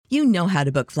You know how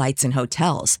to book flights and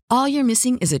hotels. All you're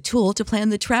missing is a tool to plan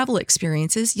the travel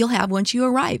experiences you'll have once you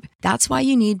arrive. That's why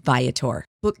you need Viator.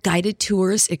 Book guided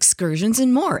tours, excursions,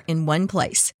 and more in one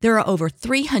place. There are over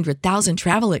 300,000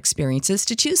 travel experiences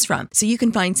to choose from, so you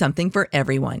can find something for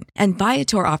everyone. And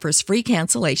Viator offers free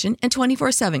cancellation and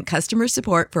 24/7 customer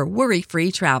support for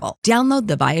worry-free travel. Download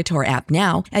the Viator app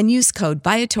now and use code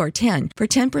Viator10 for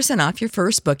 10% off your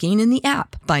first booking in the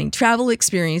app. Find travel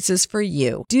experiences for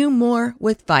you. Do more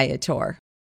with Viator.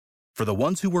 For the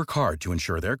ones who work hard to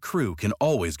ensure their crew can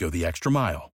always go the extra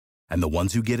mile, and the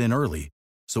ones who get in early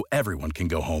so everyone can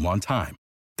go home on time,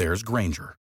 there's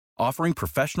Grainger, offering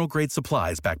professional-grade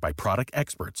supplies backed by product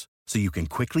experts so you can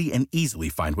quickly and easily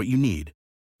find what you need.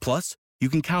 Plus, you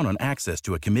can count on access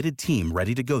to a committed team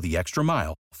ready to go the extra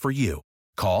mile for you.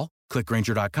 Call, click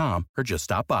Grainger.com, or just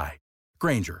stop by.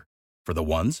 Grainger, for the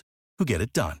ones who get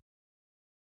it done.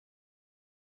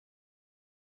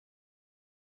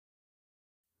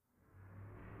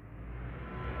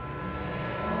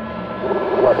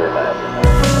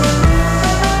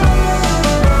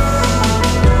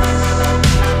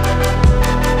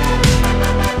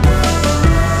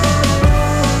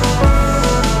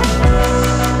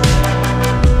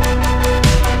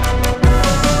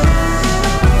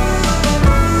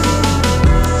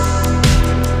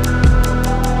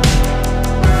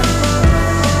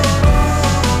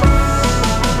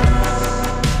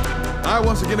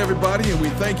 Once again, everybody, and we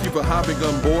thank you for hopping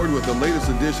on board with the latest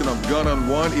edition of Gun on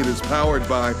One. It is powered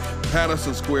by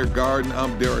Patterson Square Garden.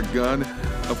 I'm Derek Gunn.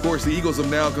 Of course, the Eagles have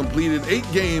now completed 8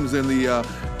 games in the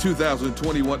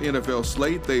 2021 NFL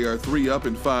slate. They are 3 up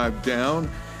and 5 down.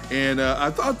 And I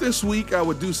thought this week I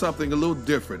would do something a little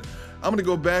different. I'm going to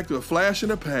go back to a flash in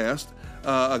the past,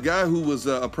 a guy who was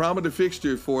a prominent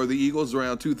fixture for the Eagles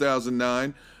around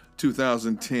 2009,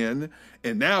 2010.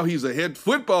 And now he's a head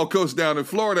football coach down in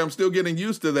Florida. I'm still getting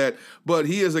used to that. But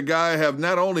he is a guy I have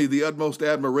not only the utmost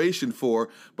admiration for,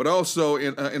 but also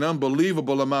an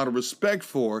unbelievable amount of respect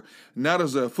for, not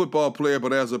as a football player,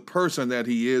 but as a person that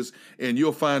he is. And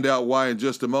you'll find out why in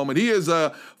just a moment. He is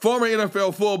former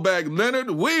NFL fullback Leonard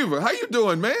Weaver. How you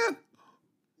doing, man?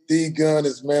 D-Gun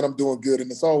man, I'm doing good,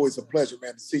 and it's always a pleasure,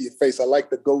 man, to see your face. I like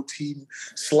the goatee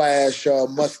 /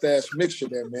 mustache mixture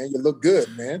there, man. You look good,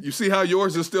 man. You see how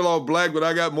yours is still all black, but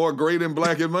I got more gray than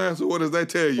black in mine, so what does that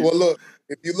tell you? Well, look,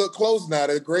 if you look close now,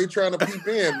 they're gray trying to peep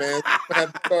in, man.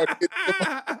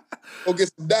 Go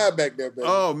get some dye back there, baby.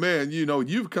 Oh, man,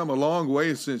 you've come a long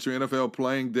way since your NFL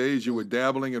playing days. You were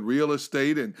dabbling in real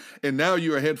estate, and now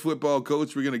you're a head football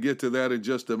coach. We're going to get to that in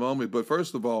just a moment. But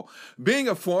first of all, being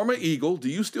a former Eagle, do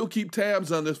you still keep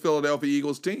tabs on this Philadelphia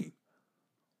Eagles team?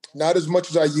 Not as much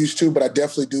as I used to, but I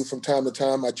definitely do from time to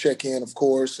time. I check in, of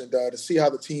course, and to see how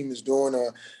the team is doing.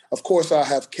 Of course, I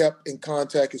have kept in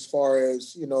contact as far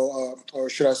as, or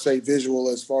should I say visual,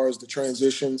 as far as the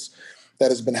transitions that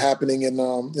has been happening, and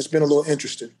it's been a little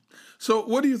interesting. So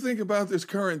what do you think about this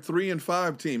current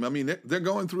 3-5 team? I mean, they're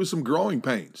going through some growing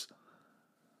pains.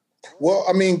 Well,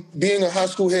 I mean, being a high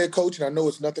school head coach, and I know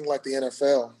it's nothing like the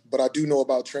NFL, but I do know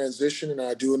about transition, and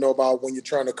I do know about when you're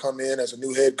trying to come in as a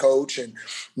new head coach and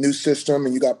new system,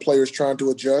 and you got players trying to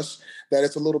adjust, that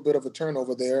it's a little bit of a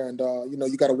turnover there. And,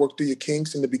 you got to work through your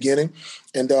kinks in the beginning.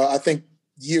 And I think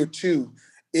year 2,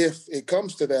 if it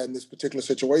comes to that in this particular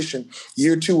situation,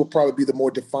 year 2 will probably be the more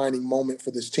defining moment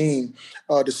for this team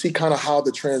to see kind of how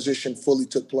the transition fully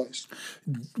took place.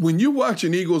 When you watch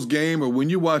an Eagles game or when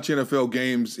you watch NFL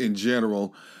games in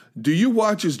general, do you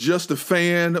watch as just a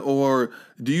fan or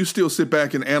do you still sit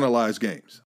back and analyze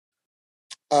games?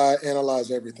 I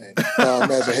analyze everything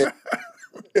as a head.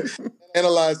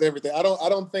 Analyze everything. I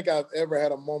don't think I've ever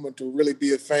had a moment to really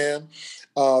be a fan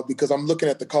because I'm looking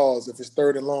at the calls. If it's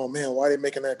 3rd and long, man, why are they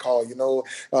making that call?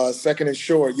 2nd and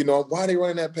short, why are they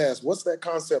running that pass? What's that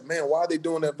concept? Man, why are they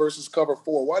doing that versus cover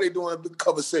 4? Why are they doing that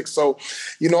cover 6? So,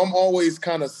 I'm always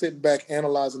kind of sitting back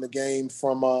analyzing the game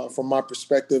from my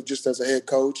perspective, just as a head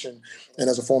coach and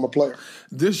as a former player.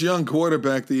 This young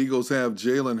quarterback the Eagles have,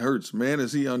 Jalen Hurts, man,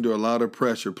 is he under a lot of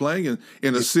pressure? Playing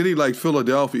in a city like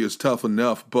Philadelphia is tough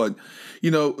enough, but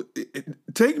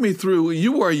take me through.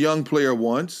 You were a young player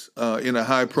once in a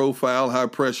high-profile,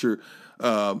 high-pressure,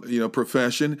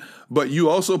 profession, but you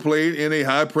also played in a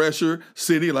high-pressure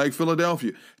city like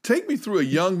Philadelphia. Take me through a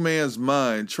young man's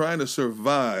mind trying to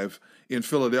survive in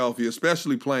Philadelphia,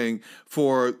 especially playing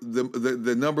for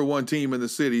the number 1 team in the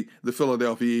city, the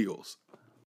Philadelphia Eagles.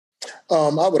 I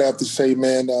would have to say,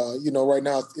 man, right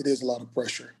now it is a lot of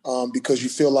pressure because you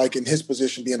feel like in his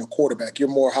position being a quarterback, you're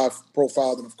more high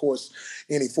profile than, of course,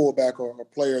 any fullback or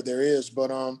player there is. But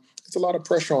it's a lot of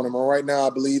pressure on him. And right now I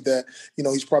believe that,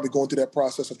 he's probably going through that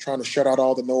process of trying to shut out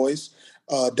all the noise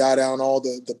die down all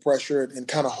the pressure and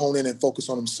kind of hone in and focus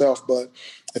on himself. But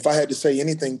if I had to say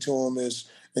anything to him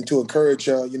and to encourage,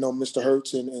 Mr.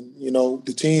 Hurts and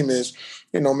the team is,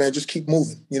 man, just keep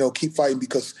moving, keep fighting,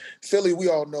 because Philly, we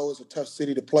all know, is a tough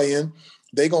city to play in.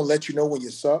 They're going to let you know when you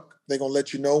suck. They're going to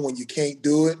let you know when you can't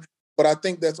do it. But I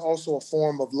think that's also a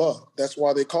form of love. That's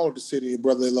why they call it the city of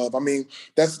brotherly love. I mean,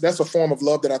 that's a form of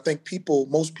love that I think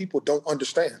most people don't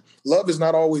understand. Love is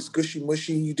not always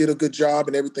gushy-mushy, you did a good job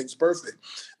and everything's perfect.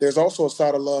 There's also a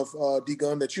side of love,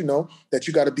 D-Gun, that that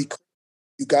you got to be clear.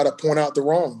 You got to point out the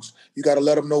wrongs. You got to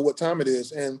let them know what time it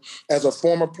is. And as a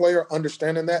former player,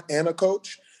 understanding that, and a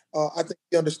coach, I think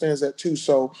he understands that too.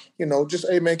 So, just,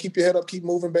 hey, man, keep your head up, keep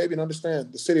moving, baby, and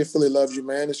understand the city of Philly loves you,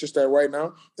 man. It's just that right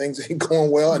now things ain't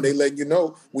going well, and they letting you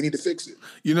know we need to fix it.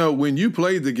 When you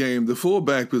played the game, the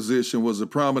fullback position was a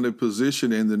prominent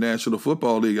position in the National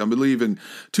Football League. I believe in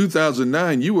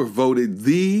 2009, you were voted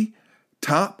the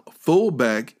top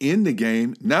fullback in the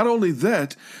game. Not only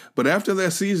that, but after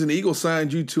that season, Eagles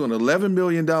signed you to an $11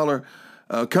 million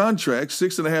contract,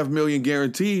 $6.5 million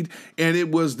guaranteed, and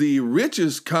it was the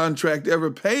richest contract ever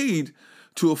paid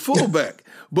to a fullback.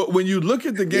 But when you look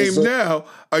at the game now,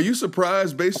 are you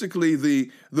surprised basically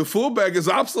the fullback is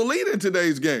obsolete in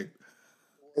today's game?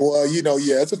 Well,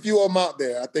 it's a few of them out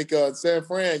there. I think in San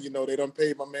Fran, they done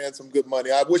paid my man some good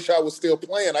money. I wish I was still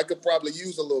playing. I could probably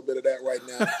use a little bit of that right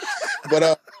now.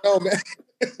 But no, man.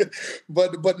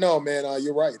 but no, man,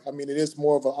 you're right. I mean, it is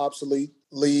more of an obsolete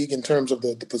league in terms of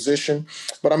the position.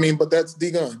 But that's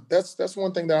D-Gun. That's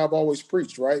one thing that I've always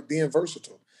preached, right? Being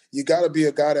versatile. You got to be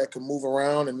a guy that can move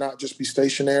around and not just be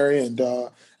stationary. And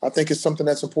I think it's something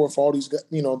that's important for all these,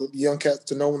 the young cats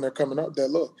to know when they're coming up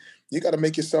that, look, you got to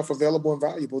make yourself available and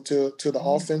valuable to the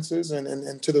offenses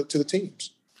and to the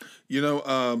teams.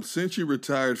 Since you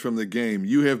retired from the game,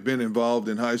 you have been involved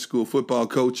in high school football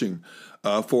coaching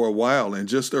for a while. And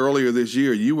just earlier this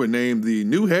year, you were named the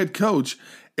new head coach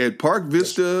at Park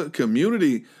Vista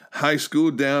Community High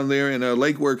School down there in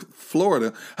Lake Worth,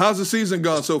 Florida. How's the season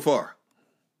gone so far?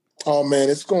 Oh, man,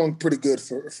 it's going pretty good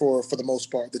for the most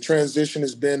part. The transition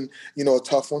has been, a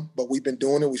tough one, but we've been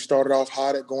doing it. We started off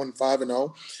hot at going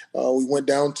 5-0. We went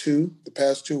down 2 the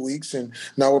past 2 weeks, and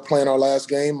now we're playing our last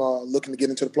game, looking to get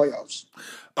into the playoffs.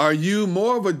 Are you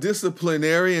more of a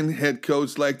disciplinarian head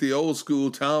coach like the old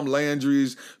school Tom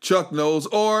Landry's, Chuck Knowles,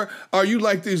 or are you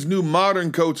like these new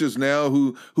modern coaches now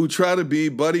who try to be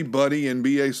buddy and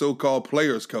be a so-called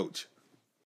players coach?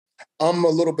 I'm a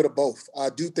little bit of both. I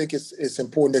do think it's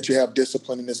important that you have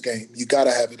discipline in this game. You got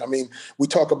to have it. I mean, we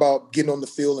talk about getting on the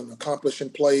field and accomplishing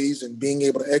plays and being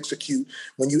able to execute.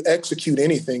 When you execute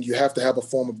anything, you have to have a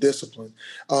form of discipline.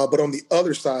 But on the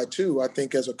other side, too, I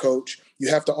think as a coach, you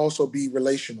have to also be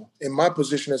relational. In my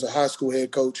position as a high school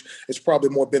head coach, it's probably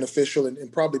more beneficial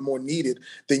and probably more needed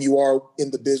than you are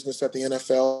in the business at the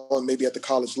NFL and maybe at the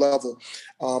college level.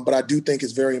 But I do think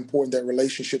it's very important that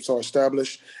relationships are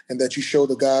established and that you show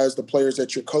the guys, the players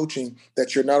that you're coaching,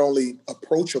 that you're not only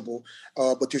approachable,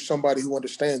 but you're somebody who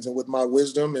understands. And with my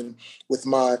wisdom and with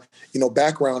my,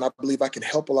 background, I believe I can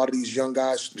help a lot of these young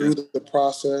guys through the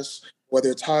process, whether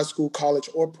it's high school, college,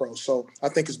 or pro. So I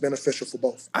think it's beneficial for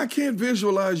both. I can't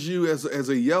visualize you as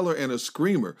a yeller and a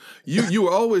screamer. You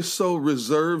were always so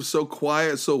reserved, so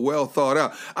quiet, so well thought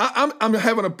out. I'm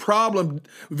having a problem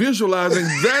visualizing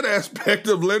that aspect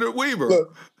of Leonard Weaver.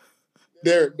 Look,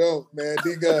 Derek, no, man.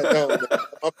 D-Gun, no, man.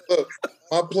 Look,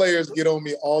 my players get on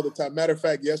me all the time. Matter of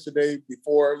fact, yesterday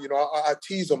before, I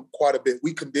tease them quite a bit.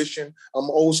 We condition. I'm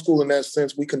old school in that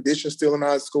sense. We condition still in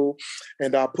high school.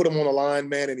 And I put them on the line,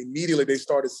 man, and immediately they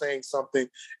started saying something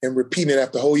and repeating it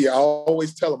after the whole year. I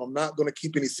always tell them, I'm not going to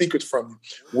keep any secrets from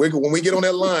you. When we get on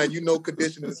that line,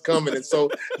 conditioning is coming. And so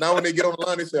now when they get on the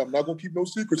line, they say, I'm not going to keep no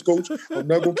secrets, coach. I'm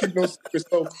not going to keep no secrets.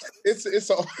 So it's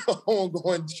an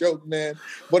ongoing joke, man.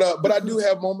 But I do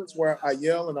have moments where I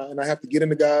yell and I have to get in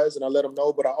the guys and I let them know.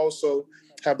 But I also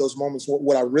have those moments.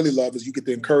 What I really love is you get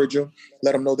to encourage them,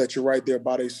 let them know that you're right there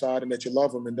by their side and that you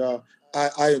love them. And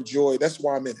I enjoy. That's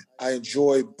why I'm in it. I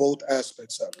enjoy both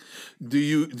aspects of it. Do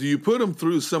you put them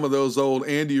through some of those old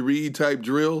Andy Reid type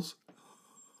drills?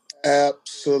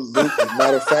 Absolutely.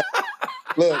 Matter of fact,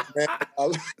 look, man.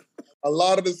 A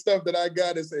lot of the stuff that I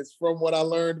got is from what I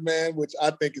learned, man, which I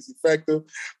think is effective.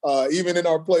 Even in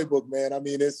our playbook, man. I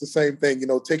mean, it's the same thing,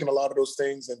 taking a lot of those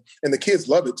things. And the kids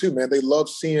love it too, man. They love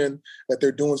seeing that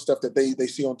they're doing stuff that they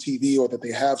see on TV or that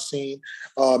they have seen.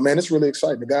 Man, it's really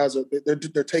exciting. The guys,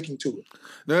 they're taking to it.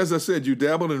 Now, as I said, you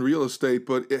dabbled in real estate,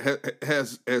 but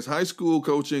has high school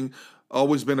coaching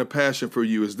always been a passion for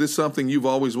you? Is this something you've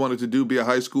always wanted to do, be a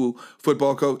high school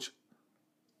football coach?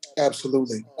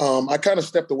 Absolutely. I kind of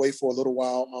stepped away for a little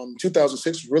while.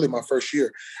 2006 was really my first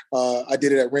year. I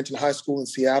did it at Renton High School in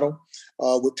Seattle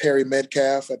with Terry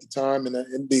Metcalf at the time, and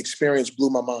the experience blew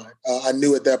my mind. I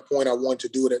knew at that point I wanted to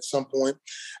do it at some point.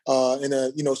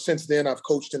 Since then I've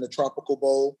coached in the Tropical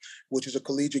Bowl, which is a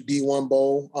collegiate D1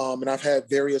 bowl, and I've had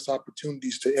various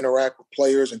opportunities to interact with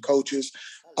players and coaches.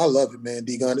 I love it, man,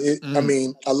 D-Gun. I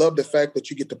mean, I love the fact that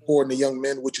you get to pour into young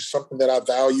men, which is something that I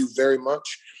value very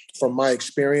much from my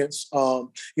experience,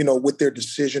 with their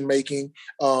decision making,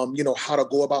 how to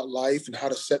go about life and how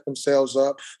to set themselves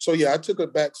up. So, yeah, I took a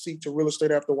back seat to real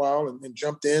estate after a while and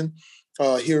jumped in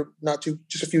here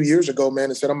just a few years ago, man,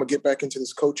 and said, I'm going to get back into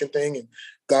this coaching thing. And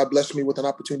God blessed me with an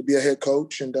opportunity to be a head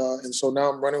coach. And so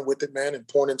now I'm running with it, man, and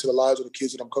pouring into the lives of the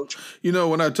kids that I'm coaching. You know,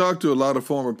 when I talk to a lot of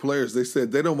former players, they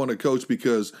said they don't want to coach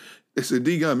because they said,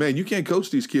 D-Gun, man, you can't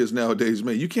coach these kids nowadays,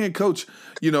 man. You can't coach,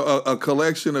 a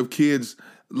collection of kids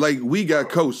like we got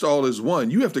coached all as one.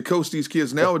 You have to coach these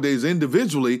kids nowadays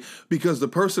individually because the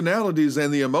personalities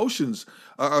and the emotions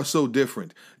are so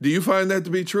different. Do you find that to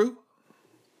be true?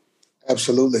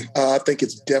 Absolutely. I think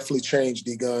it's definitely changed,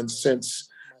 D-Gun, since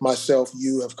myself,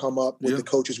 you have come up with the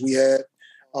coaches we had.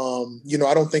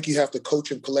 I don't think you have to coach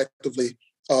them collectively,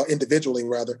 individually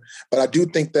rather, but I do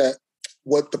think that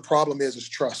what the problem is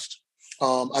trust.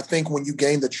 I think when you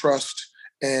gain the trust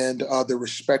and the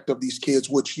respect of these kids,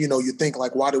 which, you think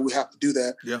like, why do we have to do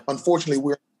that? Yeah. Unfortunately,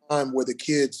 we're in a time where the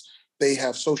kids, they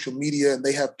have social media and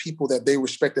they have people that they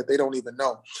respect that they don't even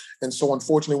know. And so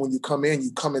unfortunately, when you come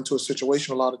into a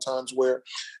situation a lot of times where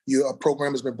a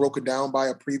program has been broken down by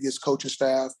a previous coaching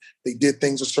staff. They did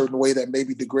things a certain way that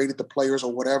maybe degraded the players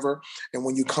or whatever. And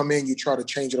when you come in, you try to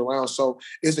change it around. So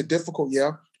is it difficult?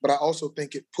 Yeah. But I also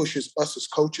think it pushes us as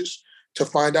coaches to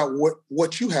find out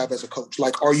what you have as a coach.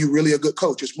 Like, are you really a good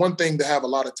coach? It's one thing to have a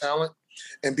lot of talent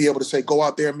and be able to say, go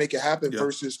out there and make it happen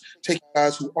versus taking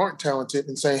guys who aren't talented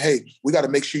and saying, hey, we got to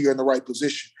make sure you're in the right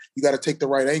position. You got to take the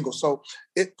right angle. So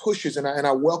it pushes, and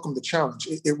I welcome the challenge.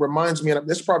 It reminds me, and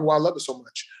this is probably why I love it so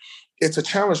much. It's a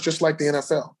challenge just like the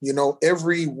NFL.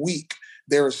 Every week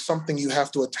there is something you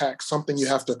have to attack, something you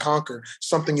have to conquer,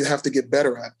 something you have to get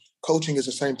better at. Coaching is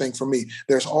the same thing for me.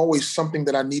 There's always something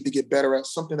that I need to get better at,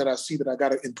 something that I see that I got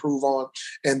to improve on.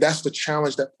 And that's the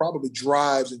challenge that probably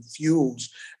drives and fuels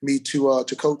me to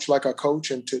coach like I coach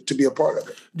and to be a part of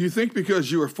it. Do you think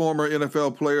because you were former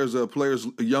NFL players,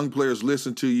 young players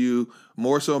listen to you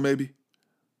more so maybe?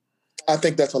 I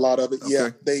think that's a lot of it. Okay. Yeah,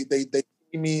 they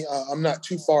see me. I'm not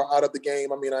too far out of the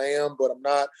game. I mean, I am, but I'm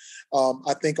not.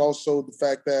 I think also the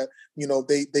fact that,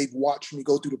 they've watched me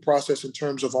go through the process in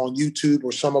terms of on YouTube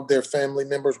or some of their family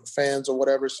members or fans or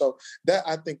whatever. So that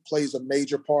I think plays a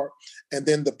major part. And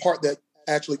then the part that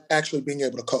actually being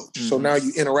able to coach. Mm-hmm. So now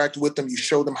you interact with them, you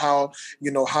show them how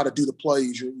to do the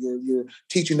plays. You're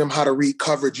teaching them how to read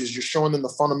coverages. You're showing them the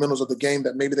fundamentals of the game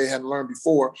that maybe they hadn't learned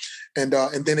before. And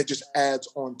then it just adds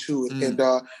on to it. Mm-hmm.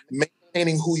 And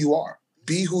maintaining who you are.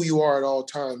 Be who you are at all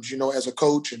times, as a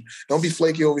coach, and don't be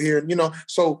flaky over here.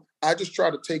 So I just try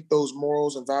to take those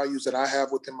morals and values that I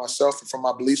have within myself and from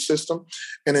my belief system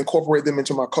and incorporate them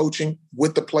into my coaching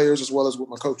with the players as well as with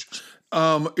my coaches.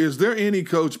 Is there any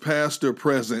coach, past or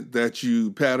present, that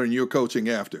you pattern your coaching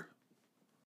after?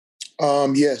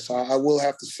 Yes, I will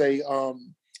have to say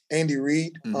Andy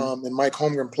Reid and Mike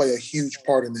Holmgren play a huge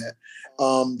part in that.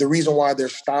 The reason why their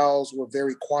styles were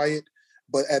very quiet,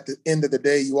 but at the end of the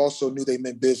day, you also knew they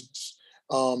meant business.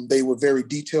 They were very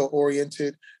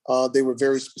detail-oriented. They were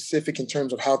very specific in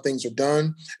terms of how things are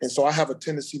done. And so I have a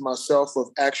tendency myself of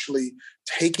actually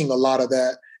taking a lot of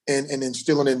that and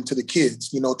instilling it into the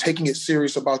kids, taking it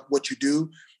serious about what you do.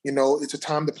 It's a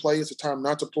time to play. It's a time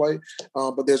not to play.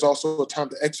 But there's also a time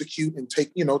to execute and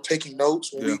taking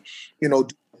notes when we, do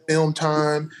film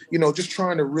time, just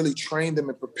trying to really train them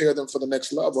and prepare them for the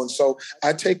next level. And so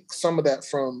I take some of that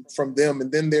from them.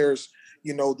 And then there's,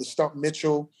 the Stump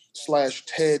Mitchell /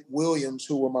 Ted Williams,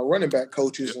 who were my running back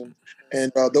coaches.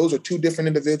 And those are two different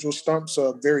individuals. Stump's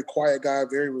a very quiet guy,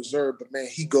 very reserved, but man,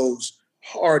 he goes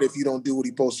hard if you don't do what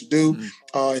he's supposed to do.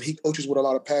 And he coaches with a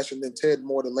lot of passion. Then Ted,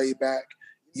 more the laid back,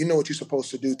 what you're supposed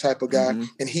to do type of guy.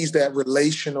 And he's that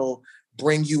relational,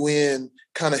 bring you in,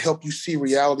 kind of help you see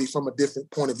reality from a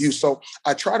different point of view. So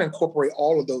I try to incorporate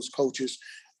all of those coaches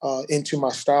into my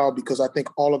style because I think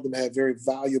all of them have very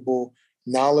valuable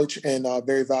knowledge and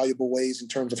very valuable ways in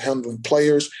terms of handling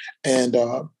players and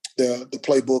the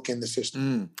playbook and the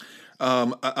system.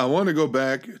 I want to go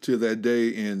back to that day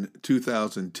in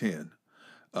 2010.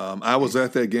 I was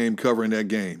at that game covering that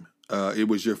game. It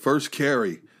was your first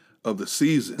carry of the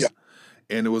season. Yeah.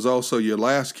 and it was also your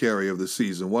last carry of the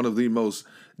season, one of the most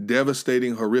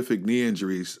devastating, horrific knee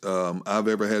injuries I've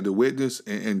ever had to witness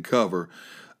and cover.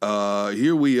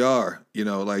 Here we are,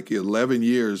 like 11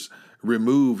 years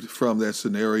removed from that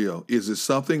scenario. Is it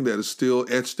something that is still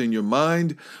etched in your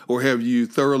mind, or have you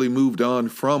thoroughly moved on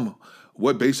from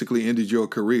what basically ended your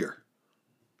career?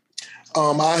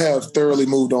 I have thoroughly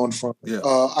moved on from it. Yeah.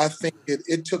 I think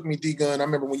it took me, D-Gun. I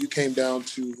remember when you came down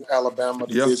to Alabama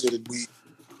to visit, and we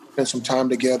spent some time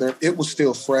together. It was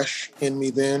still fresh in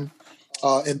me then.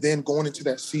 And then going into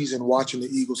that season, watching the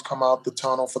Eagles come out the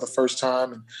tunnel for the first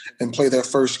time and play their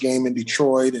first game in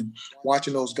Detroit, and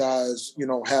watching those guys,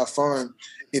 have fun,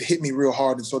 it hit me real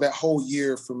hard. And so that whole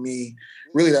year for me,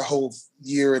 really that whole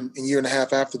year and year and a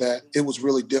half after that, it was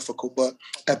really difficult. But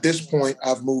at this point,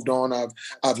 I've moved on.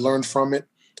 I've learned from it.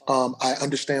 I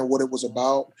understand what it was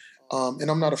about. And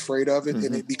I'm not afraid of it. Mm-hmm.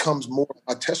 And it becomes more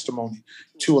a testimony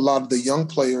to a lot of the young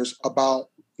players about,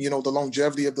 the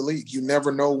longevity of the league. You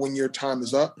never know when your time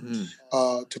is up,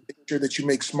 to make sure that you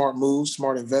make smart moves,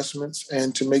 smart investments,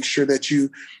 and to make sure that you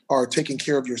are taking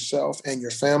care of yourself and your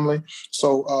family.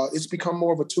 So it's become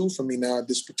more of a tool for me now at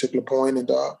this particular point, and,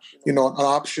 an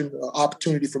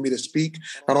opportunity for me to speak,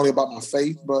 not only about my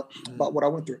faith, but about what I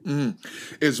went through.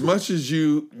 As much as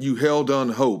you held on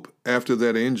hope after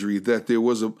that injury, that there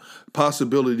was a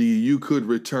possibility you could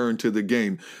return to the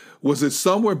game, was it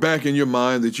somewhere back in your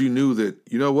mind that you knew that,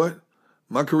 you know what,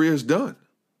 my career is done?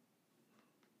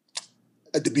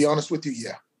 To be honest with you,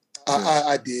 yeah.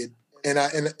 I did. And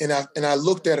I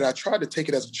looked at it, I tried to take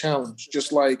it as a challenge,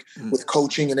 just like with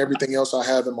coaching and everything else I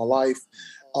have in my life,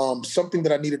 something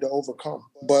that I needed to overcome.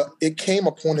 But it came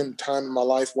a point in time in my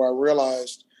life where I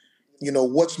realized,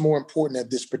 what's more important at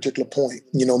this particular point.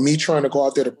 Me trying to go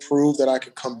out there to prove that I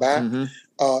could come back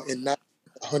and not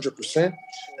 100%,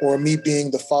 or me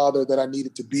being the father that I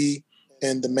needed to be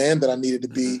and the man that I needed to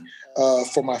be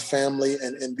for my family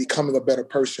and becoming a better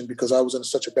person, because I was in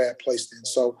such a bad place then.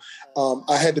 So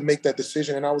I had to make that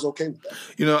decision, and I was okay with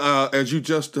that. As you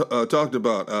just talked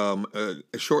about,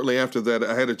 shortly after that,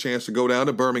 I had a chance to go down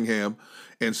to Birmingham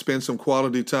and spend some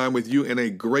quality time with you and a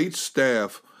great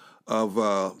staff of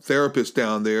therapists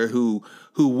down there who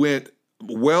went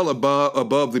well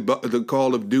above the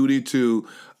call of duty to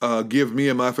give me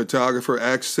and my photographer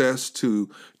access to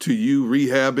you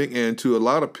rehabbing and to a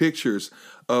lot of pictures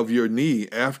of your knee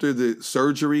after the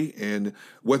surgery and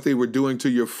what they were doing to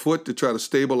your foot to try to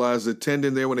stabilize the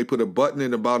tendon there when they put a button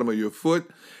in the bottom of your foot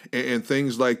and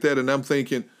things like that. And I'm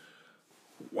thinking,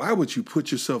 why would you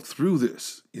put yourself through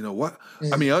this? What?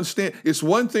 I mean, I understand it's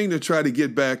one thing to try to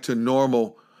get back to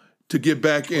normal, to get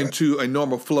back into a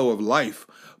normal flow of life,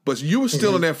 but you were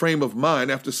still in that frame of mind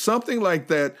after something like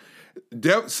that,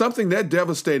 something that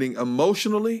devastating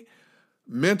emotionally,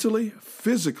 mentally,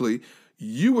 physically.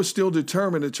 You were still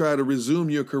determined to try to resume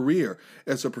your career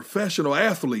as a professional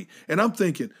athlete. And I'm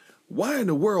thinking, why in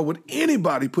the world would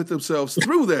anybody put themselves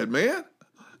through that, man?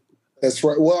 That's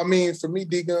right. Well, I mean, for me,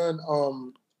 D-Gun,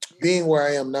 being where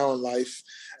I am now in life,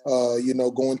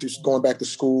 going back to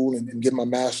school and getting my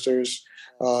master's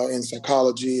in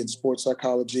psychology and sports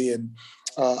psychology, and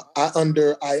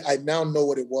I now know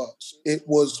what it was. It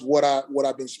was what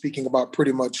I've been speaking about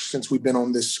pretty much since we've been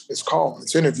on this call,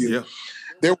 this interview. Yeah.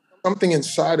 There was something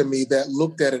inside of me that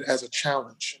looked at it as a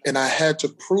challenge, and I had to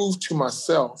prove to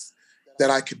myself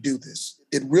that I could do this.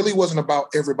 It really wasn't about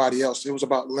everybody else. It was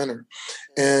about Leonard.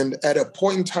 And at a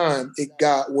point in time, it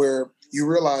got where you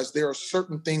realize there are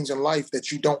certain things in life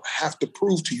that you don't have to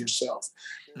prove to yourself.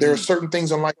 There are certain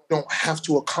things in life you don't have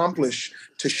to accomplish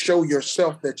to show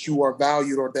yourself that you are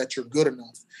valued or that you're good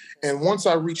enough. And once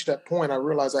I reached that point, I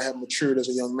realized I had matured as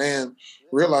a young man,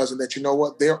 realizing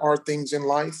that, there are things in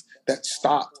life that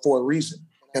stop for a reason.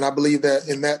 And I believe that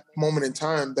in that moment in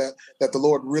time that the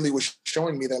Lord really was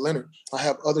showing me that, Leonard, I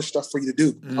have other stuff for you to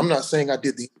do. I'm not saying I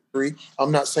did the injury.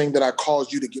 I'm not saying that I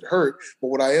caused you to get hurt. But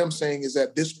what I am saying is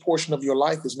that this portion of your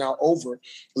life is now over.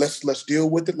 Let's deal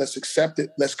with it. Let's accept it.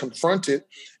 Let's confront it.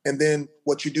 And then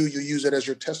what you do, you use it as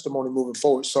your testimony moving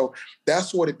forward. So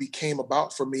that's what it became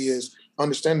about for me, is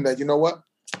understanding that,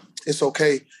 it's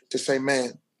okay to say,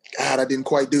 man, God, I didn't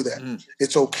quite do that.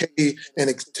 It's okay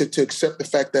to accept the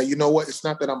fact that, it's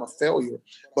not that I'm a failure,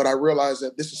 but I realize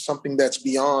that this is something that's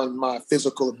beyond my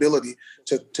physical ability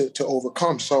to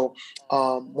overcome. So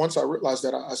once I realized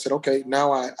that, I said, okay,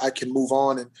 now I can move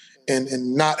on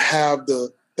and not have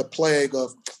the plague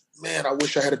of, man, I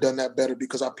wish I had done that better,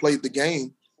 because I played the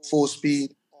game full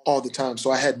speed all the time. So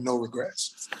I had no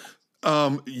regrets.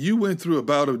 You went through a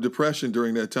bout of depression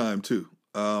during that time too.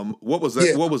 What was that?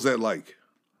 Yeah. What was that like?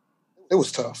 It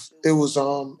was tough. It was,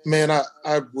 man,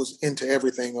 I was into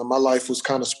everything. My life was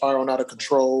kind of spiraling out of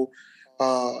control.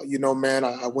 Man,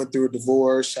 I went through a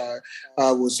divorce.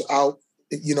 I was out,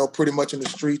 pretty much in the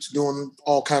streets doing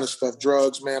all kind of stuff,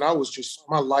 drugs, man.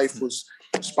 My life was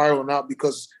spiraling out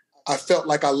because I felt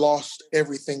like I lost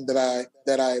everything that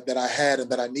I had and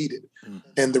that I needed.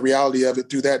 And the reality of it,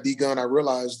 through that, D-Gun, I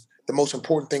realized the most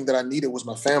important thing that I needed was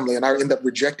my family. And I ended up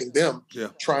rejecting them,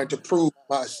 trying to prove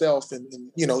myself and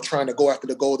trying to go after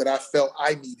the goal that I felt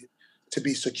I needed to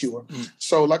be secure.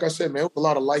 So like I said, man, it was a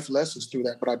lot of life lessons through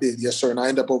that, but I did. Yes, sir. And I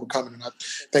ended up overcoming. And I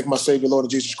thank my Savior, Lord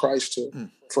and Jesus Christ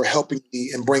for helping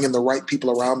me and bringing the right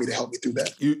people around me to help me through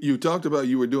that. You talked about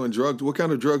you were doing drugs. What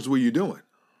kind of drugs were you doing?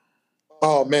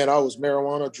 Oh, man, I was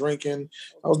marijuana, drinking.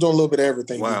 I was doing a little bit of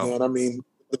everything. Wow. Man. I mean,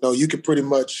 you could pretty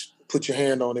much put your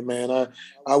hand on it, man.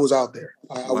 I was out there.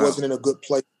 I wasn't in a good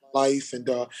place in life. And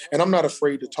I'm not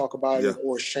afraid to talk about it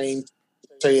or ashamed to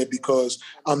say it because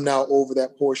I'm now over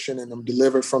that portion and I'm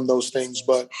delivered from those things.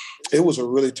 But it was a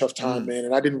really tough time, man.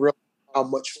 And I didn't realize how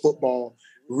much football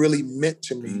really meant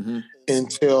to me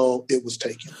until it was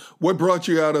taken. What brought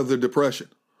you out of the depression?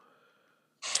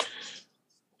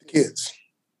 Kids.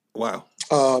 Wow.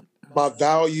 My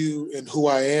value and who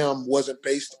I am wasn't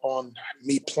based on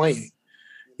me playing.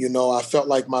 I felt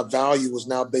like my value was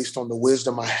now based on the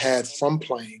wisdom I had from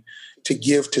playing to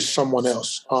give to someone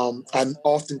else. I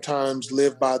oftentimes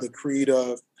live by the creed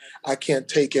of I can't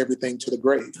take everything to the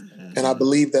grave, and I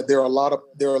believe that there are a lot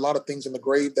of things in the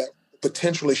grave that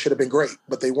potentially should have been great,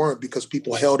 but they weren't because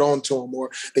people held on to them or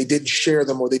they didn't share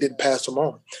them or they didn't pass them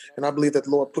on. And I believe that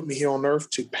the Lord put me here on earth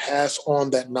to pass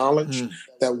on that knowledge,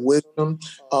 that wisdom,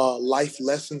 life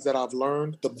lessons that I've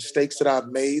learned, the mistakes that I've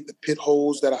made, the pit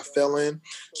holes that I fell in,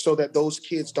 so that those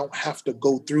kids don't have to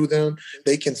go through them.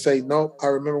 They can say, no, I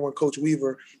remember when Coach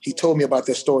Weaver, he told me about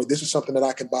this story. This is something that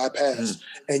I can bypass.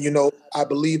 And, I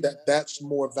believe that that's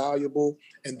more valuable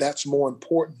and that's more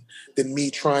important than me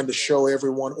trying to show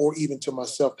everyone or even to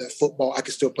myself that football, I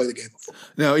can still play the game of football.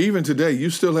 Now, even today, you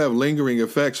still have lingering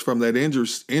effects from that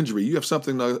injury. You have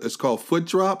something that's called foot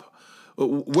drop.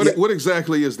 What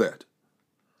exactly is that?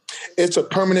 It's a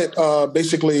permanent,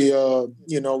 basically,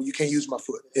 you can't use my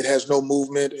foot. It has no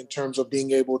movement in terms of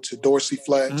being able to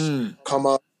dorsiflex, come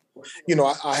up.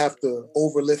 I have to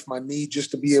overlift my knee just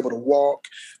to be able to walk.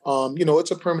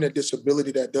 It's a permanent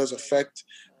disability that does affect,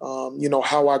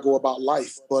 how I go about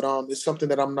life. But it's something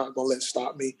that I'm not going to let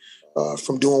stop me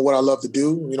from doing what I love to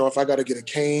do. If I got to get a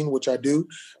cane, which I do,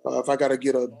 if I got to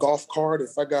get a golf cart,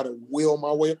 if I got to wheel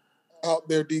my way out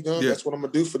there, D-Gun, that's what I'm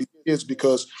going to do for these kids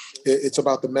because it's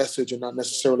about the message and not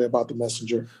necessarily about the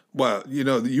messenger. Wow.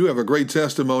 You have a great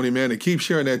testimony, man, and keep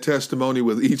sharing that testimony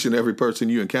with each and every person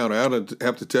you encounter. I don't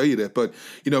have to tell you that, but,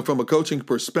 from a coaching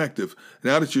perspective,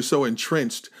 now that you're so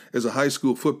entrenched as a high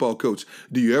school football coach,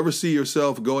 do you ever see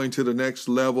yourself going to the next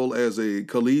level as a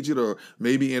collegiate or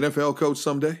maybe NFL coach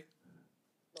someday?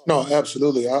 No,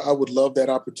 absolutely. I would love that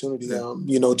opportunity,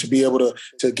 to be able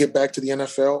to get back to the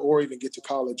NFL or even get to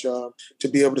college, to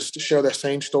be able to share that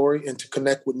same story and to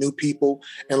connect with new people.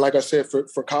 And like I said,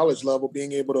 for college level,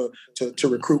 being able to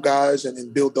recruit guys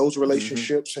and build those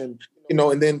relationships and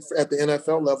then at the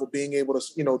NFL level, being able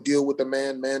to, deal with the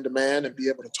man to man and be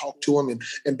able to talk to him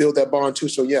and build that bond too.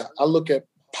 So, yeah, I look at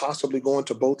possibly going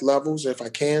to both levels if I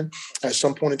can at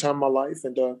some point in time in my life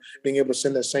and being able to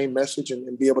send that same message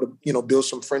and be able to, build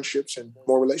some friendships and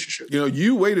more relationships.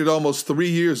 You waited almost 3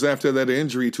 years after that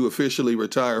injury to officially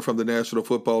retire from the National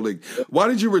Football League. Why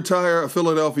did you retire a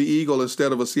Philadelphia Eagle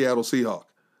instead of a Seattle Seahawk?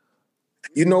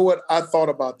 You know what? I thought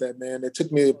about that, man. It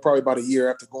took me probably about a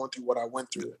year after going through what I went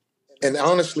through. And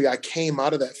honestly, I came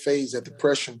out of that phase, that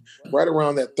depression, right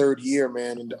around that third year,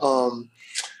 man. And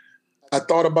I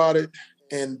thought about it.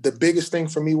 And the biggest thing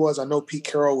for me was I know Pete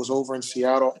Carroll was over in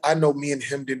Seattle. I know me and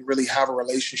him didn't really have a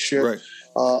relationship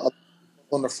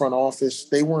on the front office.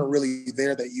 They weren't really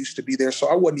there that used to be there. So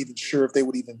I wasn't even sure if they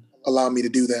would even allow me to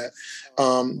do that.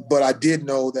 But I did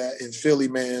know that in Philly,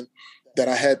 man, that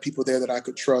I had people there that I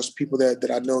could trust, people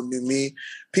that I know knew me,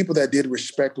 people that did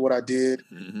respect what I did.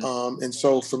 And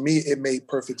so for me, it made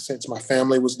perfect sense. My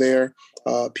family was there.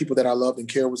 People that I loved and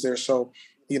cared was there. So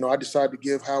I decided to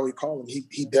give Howie a call, and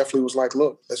he definitely was like,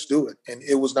 look, let's do it. And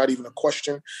it was not even a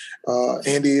question.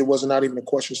 Andy, it was not even a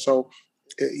question. So,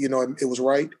 it was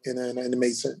right, and it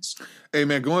made sense. Hey,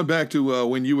 man, going back to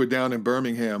when you were down in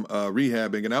Birmingham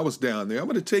rehabbing, and I was down there, I'm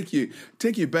going to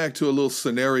take you back to a little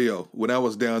scenario when I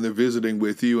was down there visiting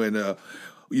with you. And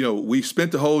we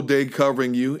spent the whole day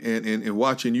covering you and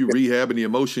watching you rehab and the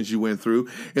emotions you went through.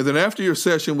 And then after your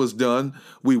session was done,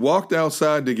 we walked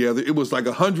outside together. It was like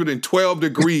 112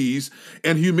 degrees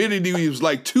and humidity was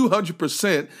like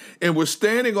 200%. And we're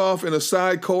standing off in a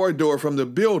side corridor from the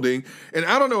building. And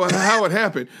I don't know how it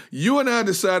happened. You and I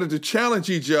decided to challenge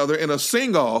each other in a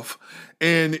sing-off.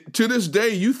 And to this day,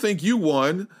 you think you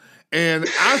won. And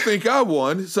I think I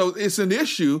won. So it's an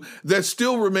issue that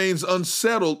still remains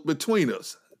unsettled between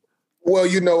us. Well,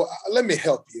 let me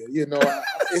help you.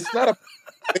 It's not a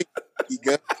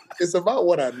D-Gun. It's about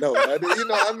what I know.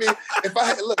 If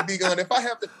I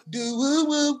have to do woo,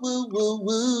 woo, woo, woo,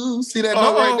 woo, see that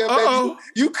note right there, baby?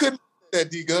 You couldn't do that,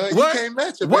 D-Gun. You can't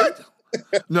match it, what?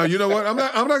 Baby. No, you know what? I'm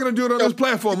not going to do it on this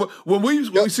platform. When we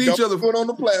see each other, on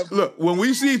the platform. Look, when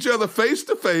we see each other face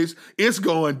to face, it's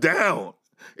going down.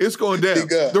 It's going down.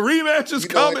 The rematch is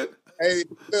coming. Hey,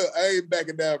 look, I ain't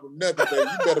backing down from nothing, baby.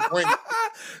 You better bring it.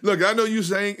 Look, I know you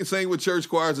sang with church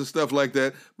choirs and stuff like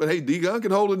that, but hey, D-Gun can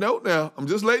hold a note now. I'm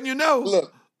just letting you know.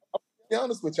 Look, I'll be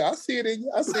honest with you. I see it in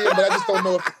you. I see it, but I just don't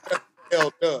know if it's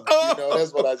hell done.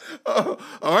 That's what I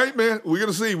all right, man. We're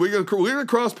going to see. We're gonna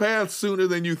cross paths sooner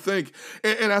than you think.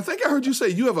 And I think I heard you say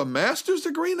you have a master's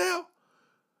degree now?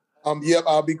 Yep,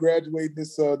 I'll be graduating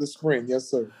this spring. Yes,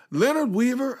 sir. Leonard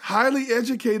Weaver, highly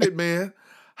educated man,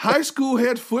 high school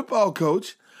head football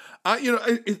coach.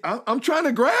 I'm trying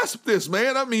to grasp this,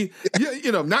 man. I mean,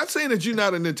 not saying that you're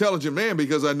not an intelligent man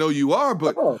because I know you are,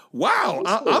 but wow,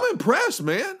 I'm impressed,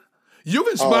 man. You've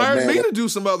inspired me to do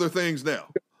some other things now.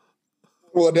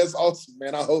 Well, that's awesome,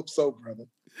 man. I hope so, brother.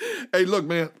 Hey, look,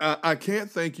 man, I can't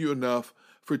thank you enough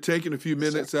for taking a few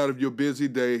minutes out of your busy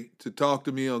day to talk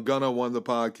to me on Gun on One, the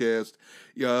podcast.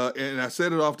 And I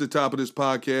said it off the top of this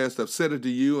podcast. I've said it to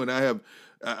you, and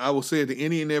I will say it to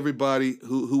any and everybody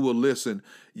who will listen.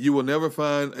 You will never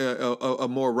find a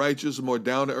more righteous, more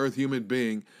down-to-earth human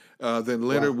being than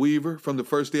Leonard Weaver. From the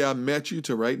first day I met you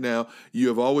to right now, you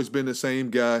have always been the same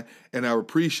guy, and I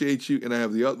appreciate you, and I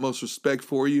have the utmost respect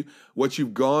for you, what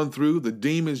you've gone through, the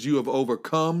demons you have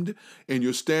overcome, and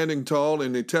you're standing tall,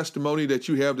 and the testimony that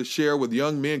you have to share with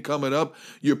young men coming up.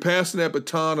 You're passing that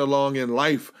baton along in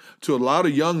life to a lot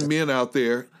of young men out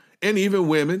there, and even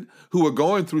women who are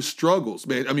going through struggles,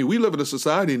 man. I mean, we live in a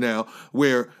society now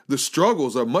where the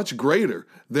struggles are much greater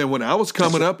than when I was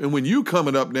coming up and when you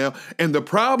coming up now, and the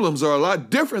problems are a lot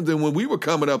different than when we were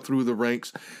coming up through the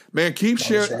ranks. Man, keep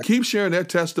sharing that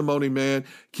testimony, man.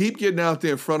 Keep getting out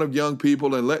there in front of young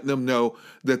people and letting them know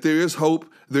that there is hope,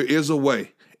 there is a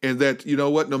way, and that, you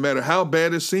know what, no matter how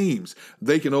bad it seems,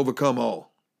 they can overcome all.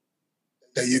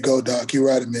 There you go, Doc. You're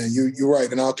right, man. You're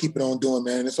right, and I'll keep it on doing,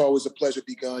 man. It's always a pleasure,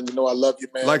 D-Gun. I love you,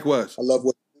 man. Likewise. I love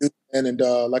what you do, man.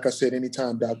 And like I said,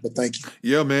 anytime, Doc, but thank you.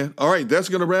 Yeah, man. All right, that's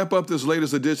going to wrap up this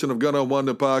latest edition of Gun on One,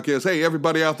 the podcast. Hey,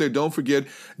 everybody out there, don't forget,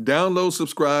 download,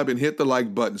 subscribe, and hit the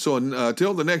like button. So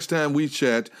until the next time we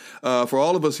chat, for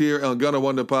all of us here on Gun on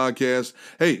One, the podcast,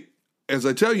 hey, as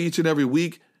I tell you each and every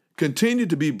week, continue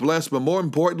to be blessed, but more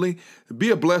importantly, be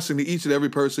a blessing to each and every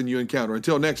person you encounter.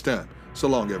 Until next time, so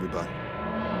long, everybody.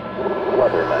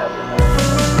 Weatherman.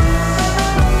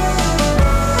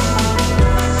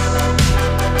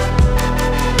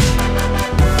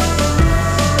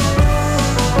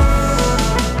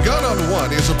 Gun on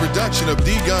One is a production of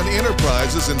D-Gun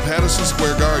Enterprises in Patterson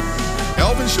Square Garden.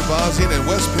 Elvin Shabazian and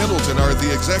Wes Pendleton are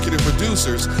the executive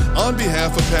producers on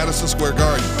behalf of Patterson Square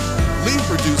Garden. Lead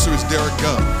producer is Derek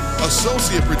Gunn.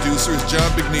 Associate producer is John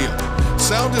McNeil.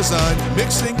 Sound design,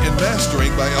 mixing, and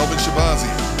mastering by Elvin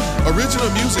Shabazian. Original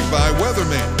music by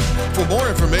Weatherman. For more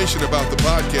information about the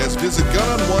podcast, visit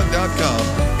gunonone.com.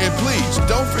 And please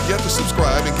don't forget to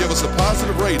subscribe and give us a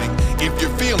positive rating if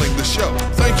you're feeling the show.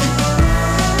 Thank you.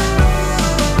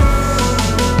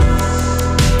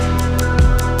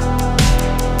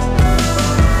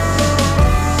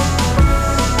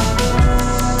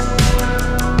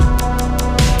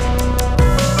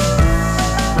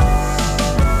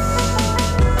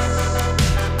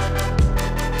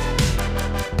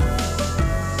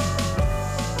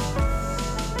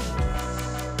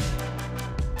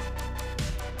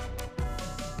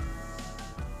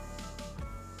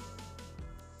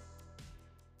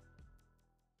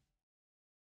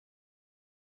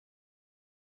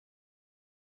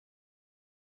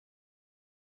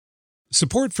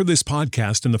 Support for this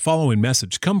podcast and the following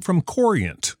message come from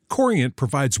Corient. Corient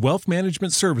provides wealth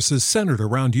management services centered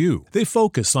around you. They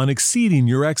focus on exceeding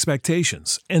your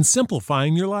expectations and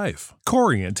simplifying your life.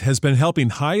 Corient has been helping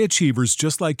high achievers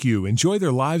just like you enjoy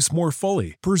their lives more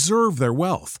fully, preserve their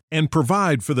wealth, and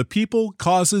provide for the people,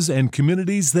 causes, and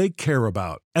communities they care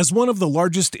about. As one of the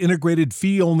largest integrated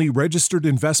fee-only registered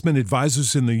investment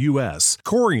advisors in the U.S.,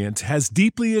 Corient has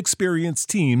deeply experienced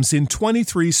teams in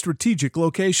 23 strategic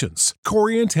locations.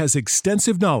 Corient has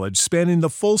extensive knowledge spanning the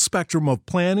full spectrum of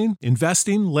planning,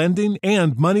 investing, lending,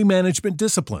 and money management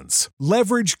disciplines.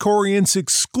 Leverage Corient's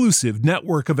exclusive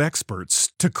network of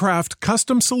experts to craft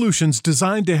custom solutions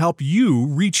designed to help you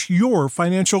reach your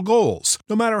financial goals,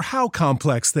 no matter how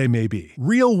complex they may be.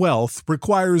 Real wealth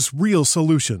requires real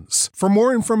solutions. For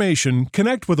more information,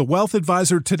 connect with a wealth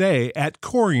advisor today at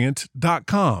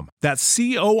Corient.com. That's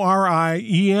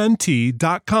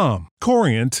Corient.com.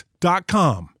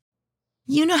 Corient.com.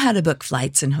 You know how to book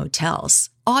flights and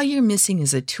hotels. All you're missing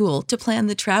is a tool to plan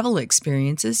the travel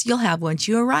experiences you'll have once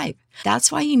you arrive.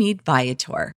 That's why you need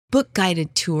Viator. Book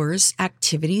guided tours,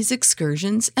 activities,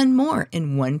 excursions, and more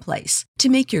in one place to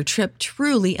make your trip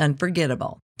truly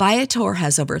unforgettable. Viator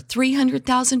has over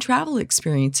 300,000 travel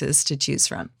experiences to choose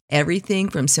from. Everything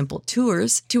from simple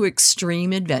tours to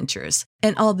extreme adventures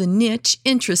and all the niche,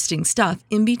 interesting stuff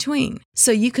in between.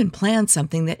 So you can plan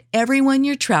something that everyone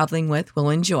you're traveling with will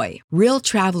enjoy. Real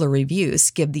traveler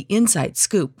reviews give the inside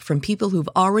scoop from people who've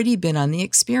already been on the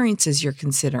experiences you're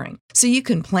considering. So you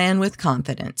can plan with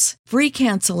confidence. Free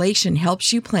cancellation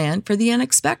helps you plan for the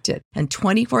unexpected. And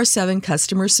 24/7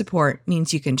 customer support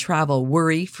means you can travel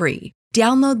worry-free.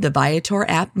 Download the Viator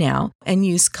app now and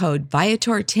use code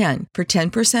Viator10 for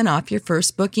 10% off your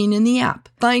first booking in the app.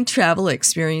 Find travel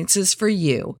experiences for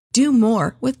you. Do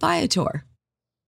more with Viator.